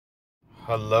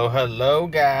Hello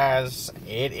guys,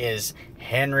 it is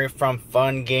Henry from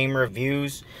Fun Game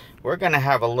Reviews. We're gonna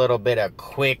have a little bit of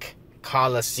quick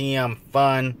Coliseum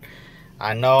fun.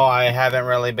 I know I haven't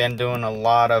really been doing a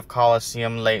lot of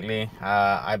Coliseum lately.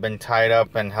 I've been tied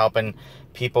up and helping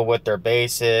people with their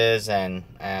bases and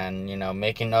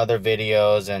making other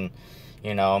videos and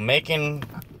making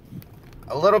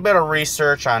a little bit of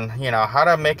research on how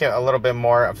to make it a little bit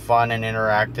more fun and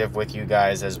interactive with you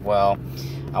guys as well.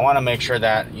 I want to make sure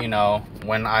that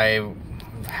when I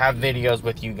have videos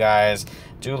with you guys,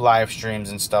 do live streams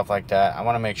and stuff like that, I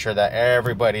want to make sure that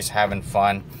everybody's having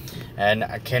fun and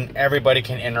everybody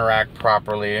can interact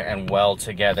properly and well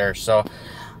together. So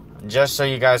just so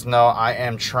you guys know, I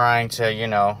am trying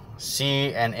to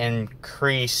see and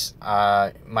increase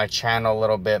my channel a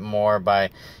little bit more by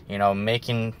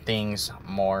making things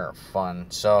more fun.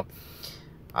 So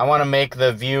I want to make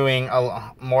the viewing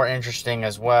more interesting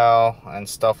as well and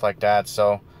stuff like that.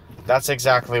 So that's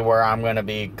exactly where I'm going to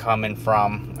be coming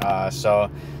from.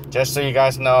 So just so you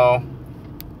guys know,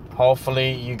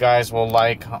 hopefully you guys will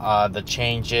like the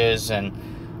changes and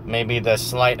maybe the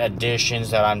slight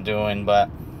additions that I'm doing. But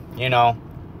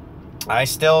I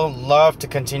still love to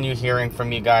continue hearing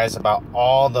from you guys about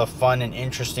all the fun and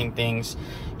interesting things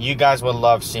you guys would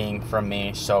love seeing from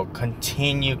me. So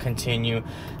continue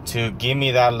to give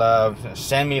me that love,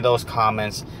 send me those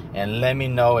comments, and let me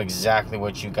know exactly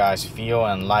what you guys feel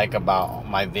and like about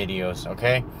my videos,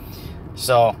 okay?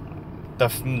 So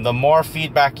the more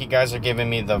feedback you guys are giving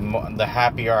me, the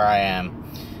happier I am.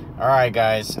 Alright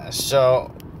guys,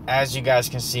 so as you guys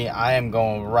can see, I am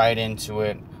going right into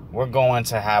it. We're going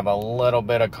to have a little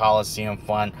bit of Coliseum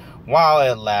fun while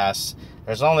it lasts.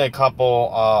 There's only a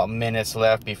couple minutes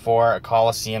left before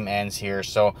Coliseum ends here,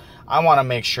 so I want to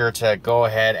make sure to go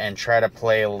ahead and try to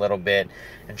play a little bit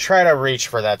and try to reach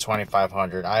for that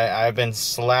 2,500. I've been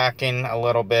slacking a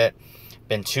little bit,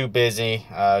 been too busy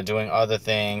doing other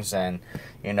things, and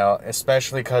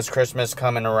especially because Christmas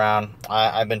coming around,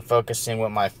 I've been focusing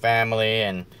with my family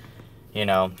and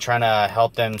trying to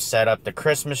help them set up the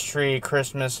Christmas tree,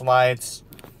 Christmas lights,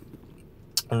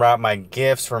 wrap my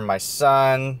gifts for my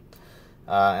son,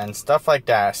 and stuff like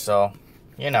that. So,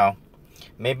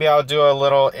 maybe I'll do a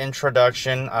little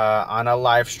introduction on a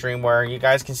live stream where you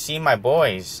guys can see my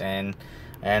boys and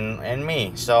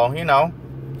me. So,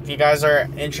 if you guys are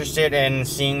interested in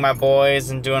seeing my boys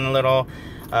and doing a little,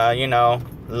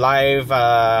 live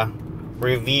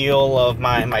reveal of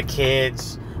my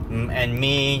kids and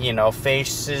me,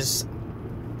 faces,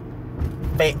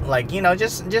 like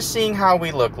just seeing how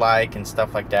we look like and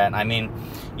stuff like that. I mean,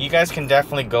 you guys can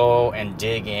definitely go and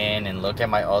dig in and look at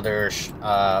my other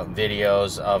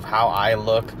videos of how I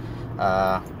look.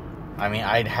 I mean,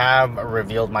 I have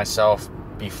revealed myself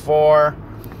before,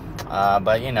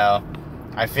 but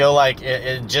I feel like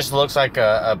it just looks like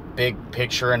a big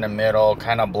picture in the middle,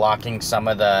 kind of blocking some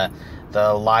of the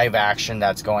live action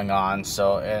that's going on.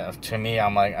 So to me,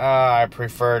 I'm like, I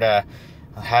prefer to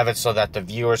have it so that the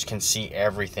viewers can see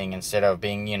everything instead of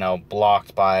being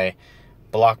blocked by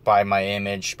my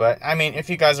image. But I mean, if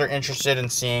you guys are interested in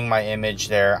seeing my image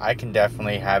there, I can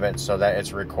definitely have it so that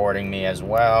it's recording me as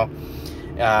well,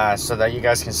 so that you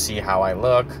guys can see how I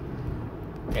look,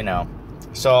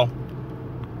 so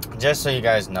just so you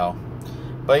guys know.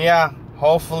 But yeah,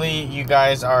 hopefully you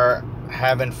guys are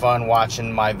having fun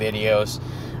watching my videos.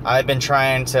 I've been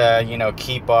trying to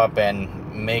keep up and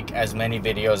make as many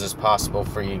videos as possible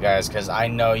for you guys, because I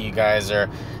know you guys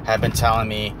have been telling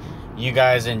me you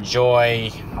guys enjoy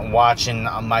watching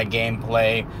my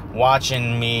gameplay,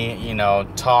 watching me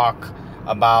talk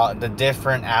about the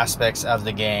different aspects of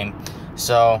the game.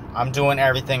 So I'm doing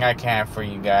everything I can for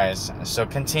you guys. So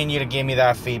continue to give me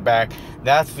that feedback.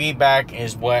 That feedback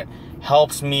is what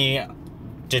helps me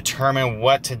determine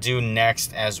what to do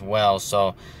next as well.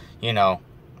 So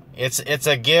it's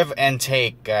a give and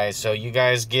take, guys. So you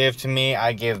guys give to me,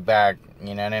 I give back,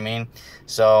 you know what I mean?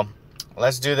 So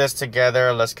let's do this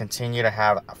together. Let's continue to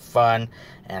have fun,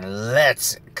 and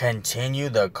let's continue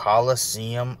the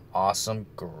Coliseum awesome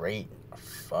great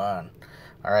fun.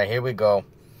 All right, here we go.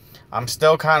 I'm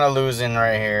still kind of losing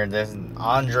right here. This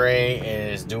Andre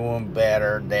is doing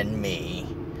better than me.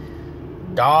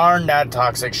 Darn that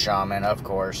toxic shaman, of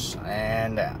course.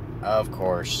 And of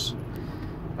course,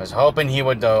 I was hoping he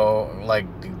would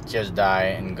just die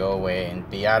and go away and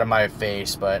be out of my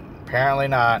face, but apparently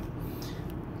not.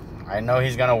 I know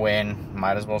he's gonna win.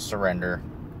 Might as well surrender.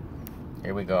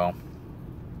 Here we go.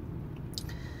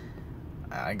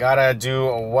 I gotta do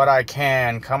what I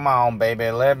can. Come on,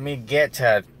 baby. Let me get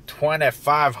to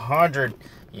 2,500.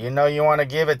 You know you want to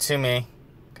give it to me,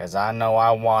 because I know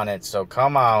I want it. So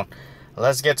come on.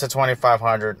 Let's get to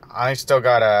 2,500. I still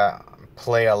gotta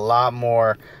play a lot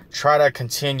more. Try to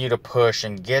continue to push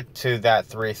and get to that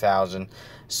 3,000.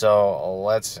 So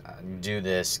let's do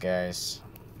this, guys.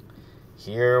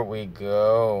 Here we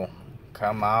go.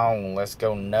 Come on, let's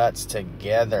go nuts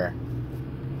together.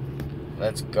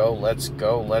 Let's go, let's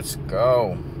go, let's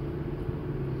go.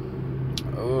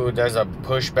 Ooh, there's a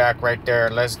pushback right there.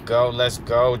 Let's go, let's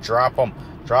go. Drop them.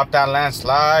 Drop that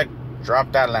landslide.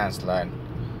 Drop that landslide.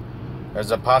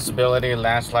 There's a possibility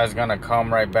landslide's gonna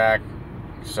come right back.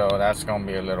 So that's gonna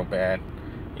be a little bad.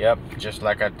 Yep, just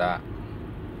like I thought.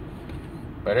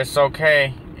 But it's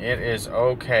okay. It is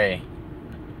okay.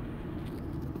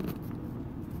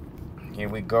 Here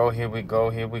we go, here we go,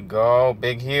 here we go.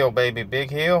 Big heel, baby,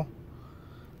 big heel.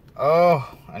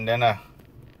 Oh, and then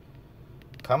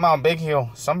come on, big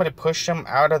heel. Somebody push him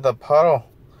out of the puddle.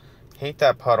 Hate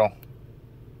that puddle.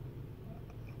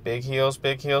 Big heels,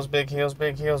 big heels, big heels,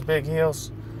 big heels, big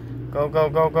heels. Go, go,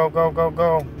 go, go, go, go,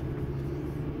 go.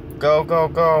 Go, go,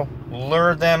 go.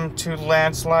 Lure them to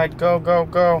landslide. Go, go,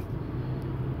 go.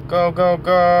 Go, go,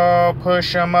 go.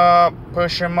 Push him up.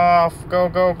 Push him off. Go,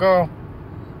 go, go.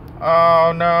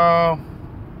 Oh, no.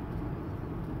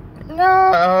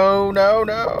 No, no,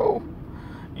 no.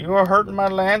 You are hurting my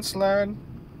landslide.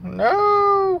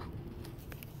 No.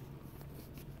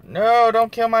 No,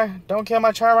 don't kill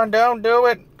my Chiron. Don't do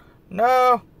it.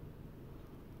 No.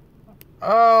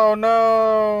 Oh,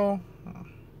 no.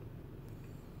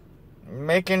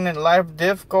 Making life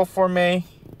difficult for me.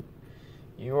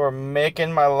 You are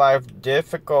making my life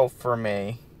difficult for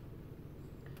me.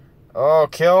 Oh,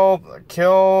 kill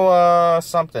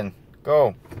something.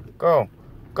 Go, go,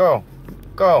 go,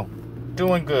 go.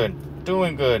 Doing good,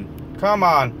 doing good. Come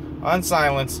on,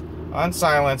 unsilence,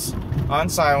 unsilence,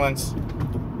 unsilence.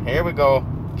 Here we go.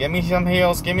 Give me some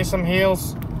heals, give me some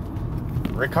heals.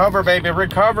 Recover, baby,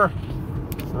 recover.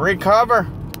 Recover.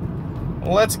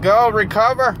 Let's go,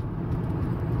 recover.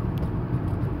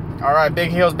 All right,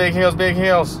 big heals, big heals, big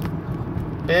heals.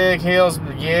 Big heals.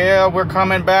 Yeah, we're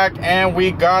coming back, and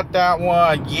we got that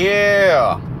one.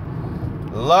 Yeah.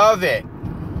 Love it.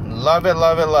 Love it,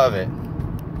 love it, love it.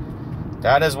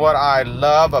 That is what I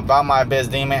love about my Biz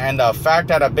Demon. And the fact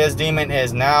that a Biz Demon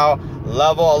is now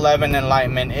level 11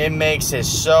 Enlightenment, it makes it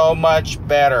so much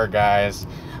better, guys.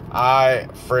 I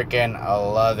freaking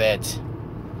love it.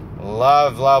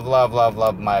 Love, love, love, love,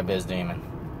 love my Biz Demon.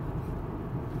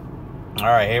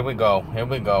 Alright, here we go. Here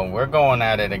we go. We're going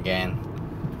at it again.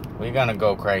 We're gonna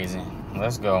go crazy.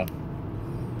 Let's go.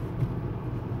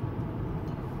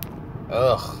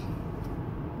 Ugh.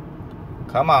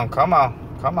 Come on, come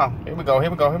on, come on. Here we go,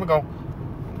 here we go, here we go.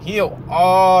 Heal.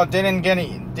 Oh, didn't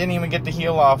even get the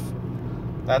heal off.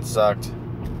 That sucked.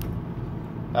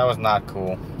 That was not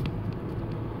cool.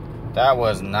 That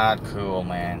was not cool,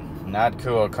 man. Not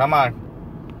cool. Come on.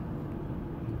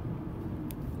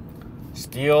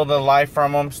 Steal the life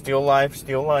from him. Steal life,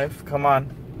 steal life. Come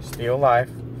on. Steal life.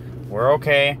 We're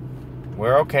okay.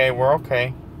 We're okay, we're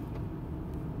okay.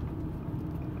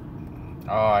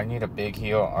 Oh, I need a big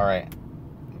heal. Alright.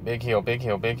 Big heal, big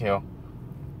heal, big heal.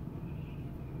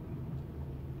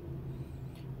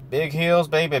 Big heals,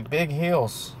 baby. Big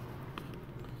heals.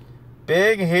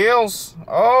 Big heals.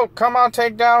 Oh, come on,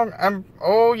 take down.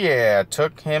 Oh, yeah.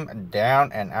 Took him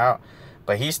down and out.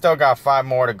 But he still got 5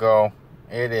 more to go.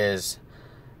 It is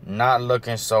not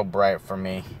looking so bright for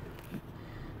me.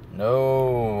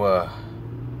 No.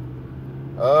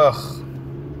 Ugh.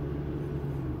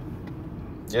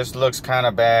 This looks kind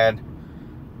of bad.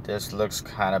 This looks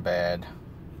kind of bad.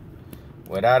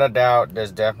 Without a doubt,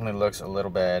 this definitely looks a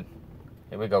little bad.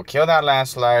 Here we go. Kill that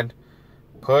landslide.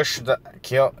 Push the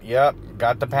kill. Yep.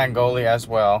 Got the Pangoli as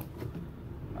well.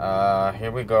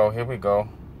 Here we go. Here we go.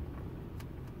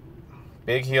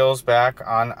 Big heals back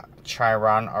on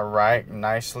Chiron. Alright.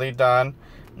 Nicely done.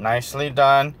 Nicely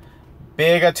done.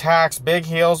 Big attacks. Big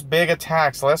heals. Big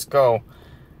attacks. Let's go.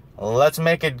 Let's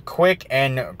make it quick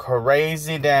and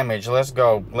crazy damage. Let's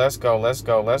go. Let's go. Let's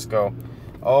go. Let's go.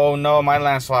 Oh no, my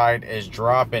landslide is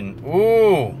dropping.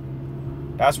 Ooh.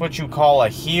 That's what you call a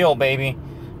heal, baby.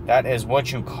 That is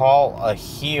what you call a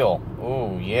heal.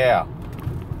 Ooh, yeah.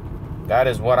 That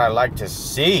is what I like to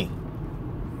see.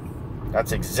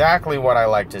 That's exactly what I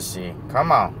like to see.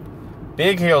 Come on.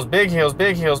 Big heals, big heals,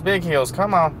 big heals, big heals.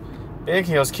 Come on. Big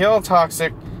heals. Kill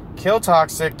toxic. Kill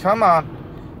toxic. Come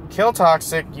on. Kill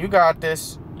toxic. You got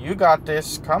this. You got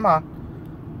this. Come on.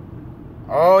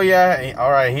 Oh, yeah.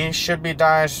 All right. He should be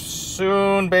dying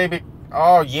soon, baby.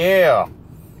 Oh, yeah.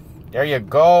 There you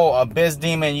go. A Biz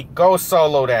Demon. You go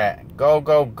solo that. Go,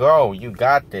 go, go. You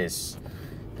got this.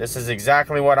 This is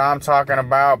exactly what I'm talking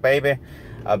about, baby.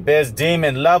 Abyss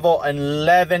Demon level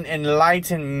 11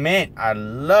 enlightenment. I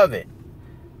love it.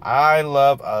 I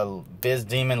love Abyss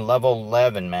Demon level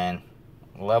 11, man.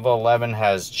 Level 11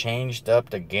 has changed up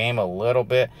the game a little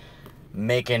bit,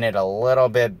 making it a little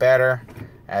bit better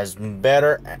as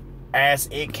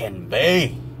it can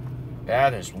be.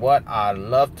 That is what I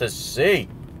love to see.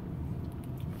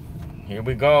 Here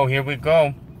we go. Here we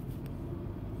go.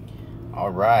 All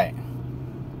right.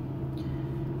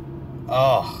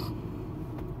 Oh.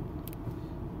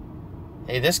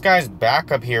 Hey, this guy's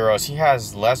backup heroes. He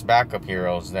has less backup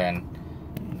heroes than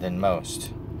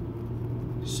most.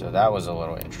 So that was a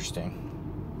little interesting.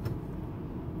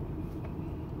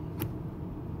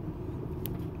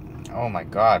 Oh my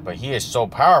god, but he is so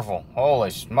powerful. Holy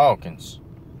smokins.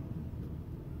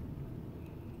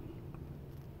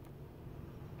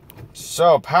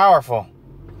 So powerful.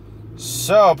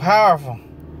 So powerful.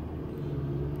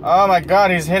 Oh my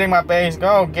god, he's hitting my base.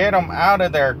 Go, get him out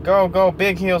of there. Go, go.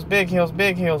 Big heals, big heals,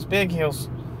 big heals, big heals.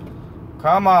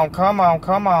 Come on, come on,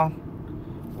 come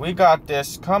on. We got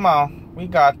this. Come on. We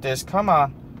got this. Come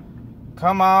on.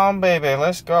 Come on, baby.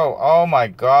 Let's go. Oh my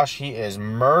gosh, he is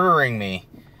murdering me.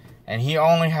 And he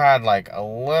only had like a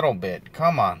little bit.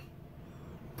 Come on.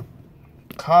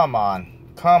 Come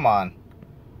on. Come on.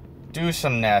 Do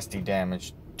some nasty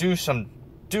damage. Do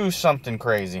something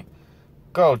crazy.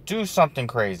 Go, do something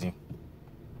crazy.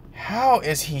 How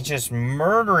is he just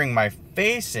murdering my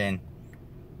face in?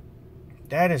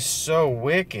 That is so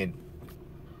wicked.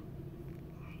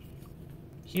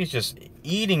 He's just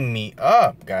eating me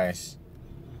up, guys.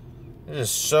 This is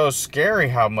so scary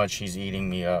how much he's eating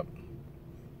me up.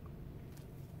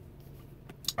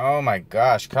 Oh my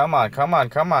gosh. Come on, come on,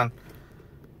 come on.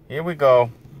 Here we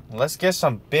go. Let's get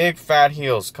some big fat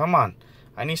heals. Come on.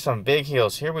 I need some big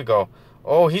heals. Here we go.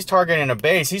 Oh, he's targeting a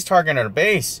base. He's targeting a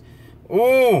base.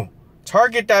 Ooh.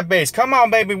 Target that base. Come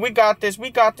on, baby. We got this. We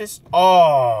got this.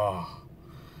 Oh.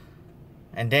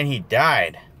 And then he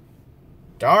died.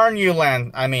 Darn you,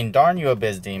 darn you,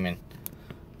 Abyss Demon.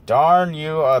 Darn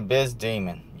you, Abyss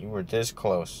Demon. You were this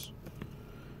close.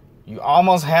 You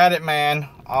almost had it, man.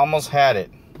 Almost had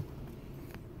it.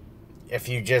 If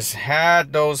you just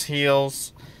had those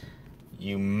heals,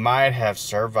 you might have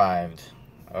survived.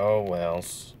 Oh,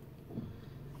 wells.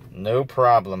 No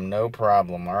problem, no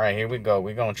problem. All right, here we go.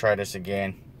 We're going to try this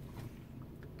again.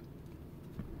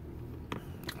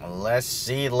 Let's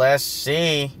see, let's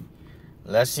see.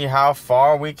 Let's see how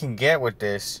far we can get with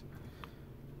this.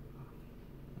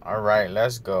 All right,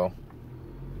 let's go.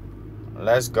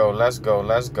 Let's go, let's go,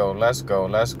 let's go, let's go,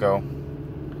 let's go.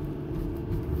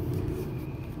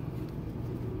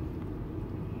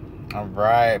 All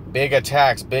right, big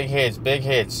attacks, big hits, big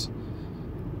hits.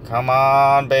 Come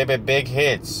on, baby, big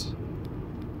hits.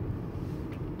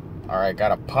 All right,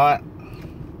 gotta punt.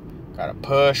 Gotta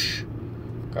push.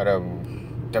 Gotta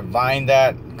divine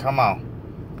that. Come on.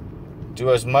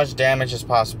 Do as much damage as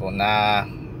possible. Nah,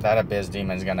 that Abyss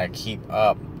Demon's gonna keep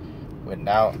up with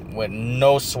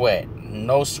no sweat.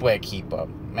 No sweat keep up.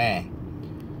 Man.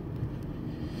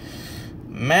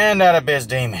 Man, that Abyss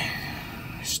Demon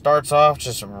starts off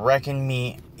just wrecking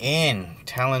me in,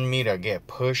 telling me to get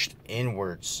pushed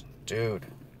inwards. Dude,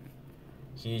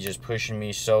 he's just pushing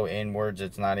me so inwards,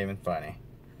 it's not even funny.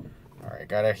 Alright,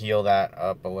 gotta heal that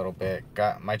up a little bit.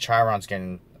 My Chiron's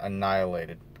getting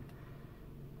annihilated.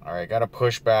 Alright, gotta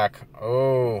push back.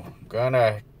 Oh,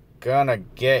 gonna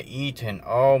get eaten.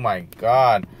 Oh my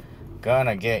god.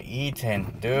 Gonna get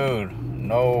eaten. Dude,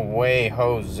 no way,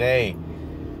 Jose.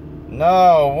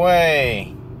 No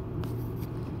way.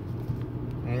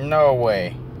 No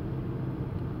way.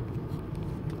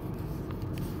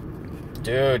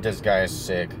 Dude, this guy is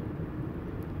sick.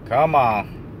 Come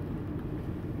on.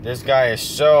 This guy is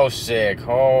so sick.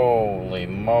 Holy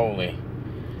moly.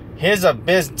 His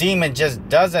Abyss Demon just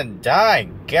doesn't die.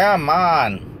 Come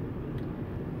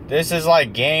on. This is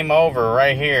like game over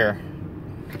right here.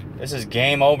 This is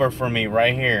game over for me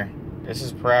right here. This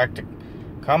is practical.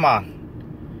 Come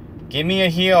on. Give me a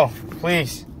heal,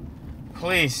 please.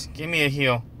 Please, give me a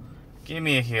heal. Give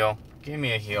me a heal. Give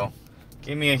me a heal.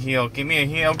 Give me a heal. Give me a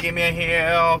heal. Give me a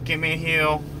heal. Give me a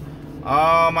heal.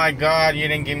 Oh my god, you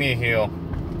didn't give me a heal.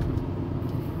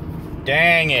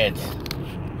 Dang it.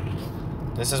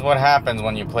 This is what happens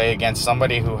when you play against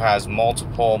somebody who has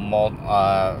multiple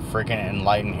freaking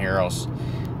enlightened heroes.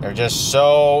 They're just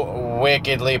so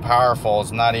wickedly powerful.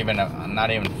 It's not even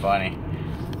funny.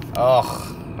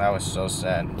 Ugh, that was so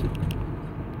sad.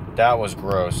 That was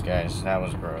gross, guys. That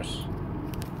was gross.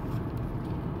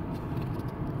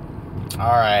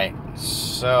 Alright,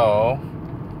 so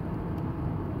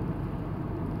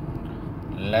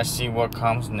let's see what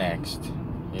comes next.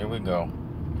 Here we go.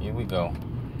 Here we go.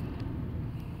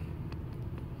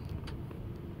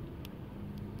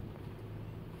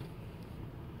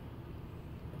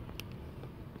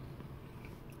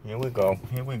 Here we go.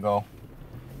 Here we go.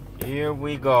 Here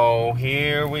we go.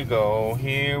 Here we go.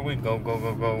 Here we go. Go,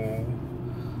 go, go.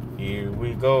 Here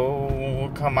we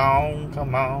go. Come on.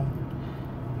 Come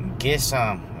on. Get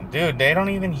some. Dude, they don't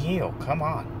even heal. Come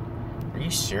on. Are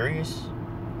you serious?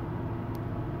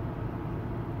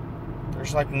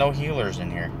 There's like no healers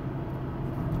in here.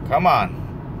 Come on.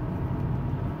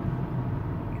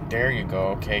 There you go.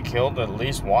 Okay, killed at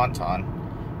least Wonton.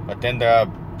 But then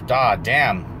the... Ah,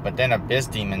 damn. But then Abyss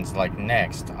Demon's like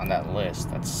next on that list.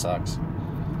 That sucks.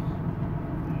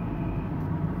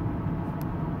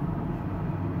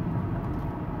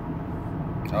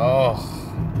 Oh.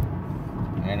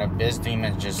 And Abyss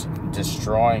Demon's just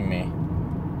destroying me.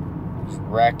 It's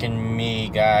wrecking me,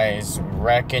 guys.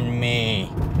 Wrecking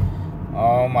me.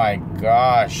 Oh my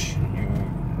gosh.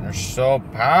 They're so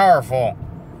powerful.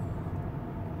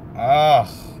 Ugh.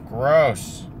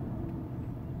 Gross.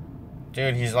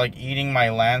 Dude, he's like eating my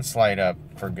landslide up,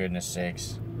 for goodness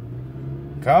sakes.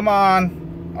 Come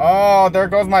on. Oh, there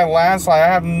goes my landslide. I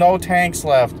have no tanks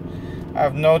left. I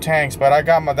have no tanks, but I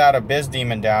got that Abyss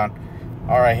Demon down.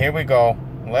 Alright, here we go.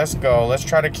 Let's go. Let's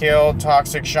try to kill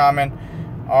Toxic Shaman.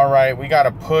 Alright, we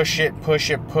gotta push it, push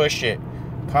it, push it.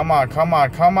 Come on, come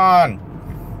on, come on.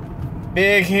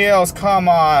 Big heals, come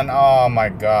on. Oh my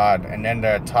god. And then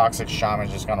the Toxic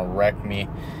Shaman's just gonna wreck me.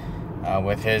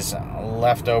 With his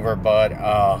leftover bud,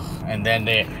 and then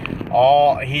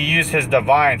he used his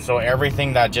divine, so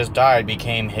everything that just died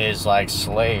became his like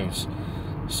slaves.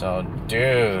 So,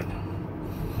 dude,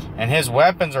 and his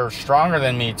weapons are stronger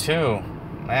than me too,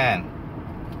 man.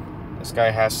 This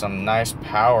guy has some nice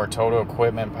power, total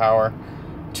equipment power,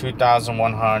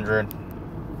 2,100.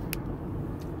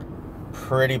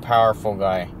 Pretty powerful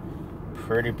guy,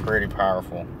 pretty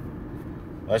powerful.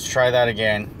 Let's try that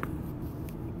again.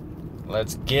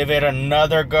 Let's give it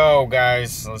another go,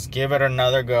 guys. Let's give it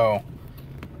another go.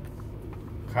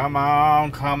 Come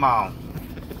on, come on.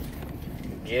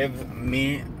 Give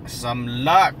me some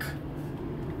luck.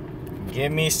 Give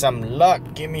me some luck.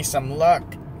 Give me some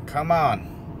luck. Come on.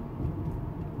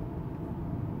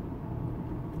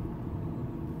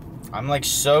 I'm like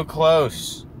so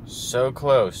close. So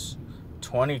close.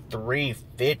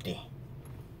 2350.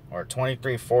 Or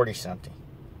 2340 something.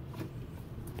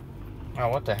 Oh,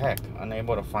 what the heck?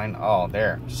 Unable to find... Oh,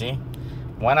 there. See?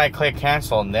 When I click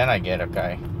cancel, then I get a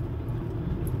guy.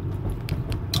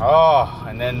 Oh,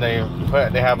 and then they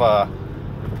have a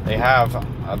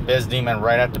Abyss Demon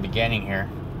right at the beginning here.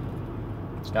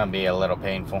 It's gonna be a little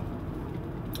painful.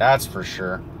 That's for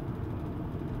sure.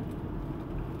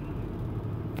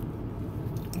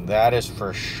 That is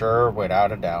for sure,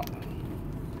 without a doubt.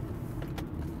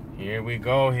 Here we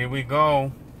go. Here we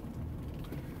go.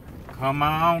 Come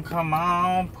on, come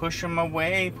on. Push him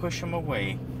away, push him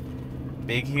away.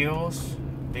 Big heals,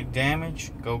 big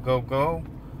damage. Go, go, go.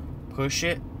 Push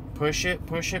it, push it,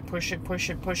 push it, push it,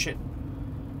 push it, push it.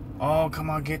 Oh,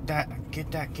 come on, get that. Get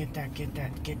that, get that, get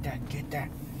that, get that, get that.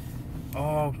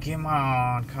 Oh, come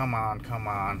on, come on, come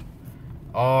on.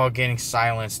 Oh, getting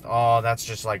silenced. Oh, that's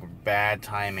just like bad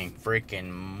timing.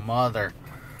 Freaking mother.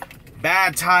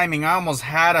 Bad timing. I almost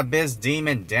had Abyss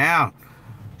Demon down.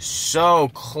 So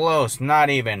close, not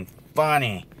even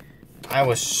funny. I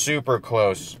was super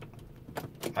close.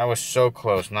 I was so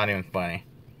close, not even funny.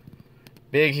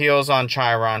 Big heals on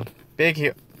Chiron. Big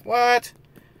heal. What?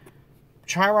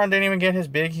 Chiron didn't even get his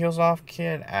big heals off?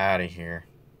 Get out of here.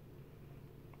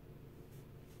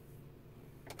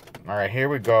 Alright, here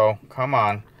we go. Come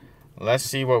on. Let's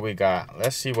see what we got.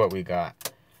 Let's see what we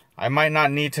got. I might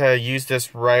not need to use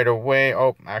this right away.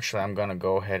 Oh, actually, I'm going to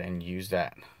go ahead and use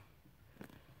that.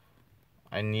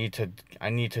 I need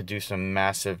to do some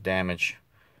massive damage.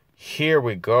 Here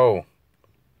we go.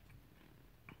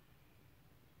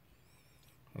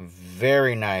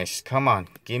 Very nice. Come on.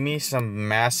 Give me some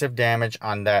massive damage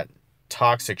on that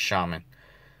Toxic Shaman.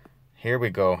 Here we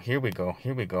go. Here we go.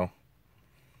 Here we go.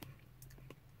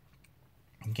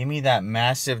 Give me that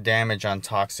massive damage on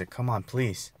Toxic. Come on,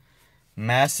 please.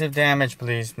 Massive damage,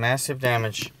 please. Massive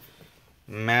damage.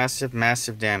 Massive,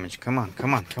 massive damage. Come on,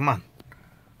 come on, come on.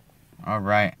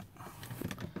 Alright.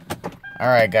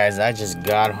 Alright, guys. I just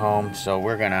got home, so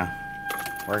we're gonna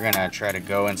try to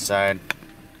go inside.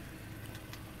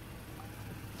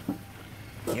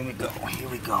 Here we go. Here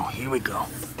we go. Here we go.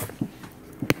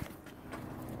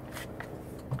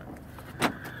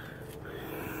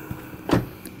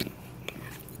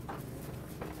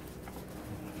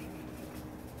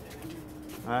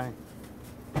 Hi.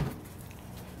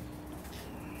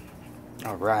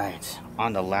 All right,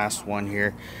 on the last one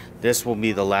here. This will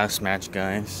be the last match,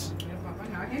 guys.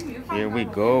 Here we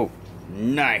go.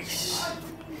 Nice.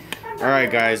 All right,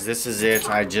 guys, this is it.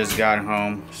 I just got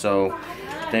home, so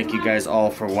thank you guys all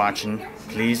for watching.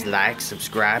 Please like,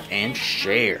 subscribe, and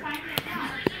share.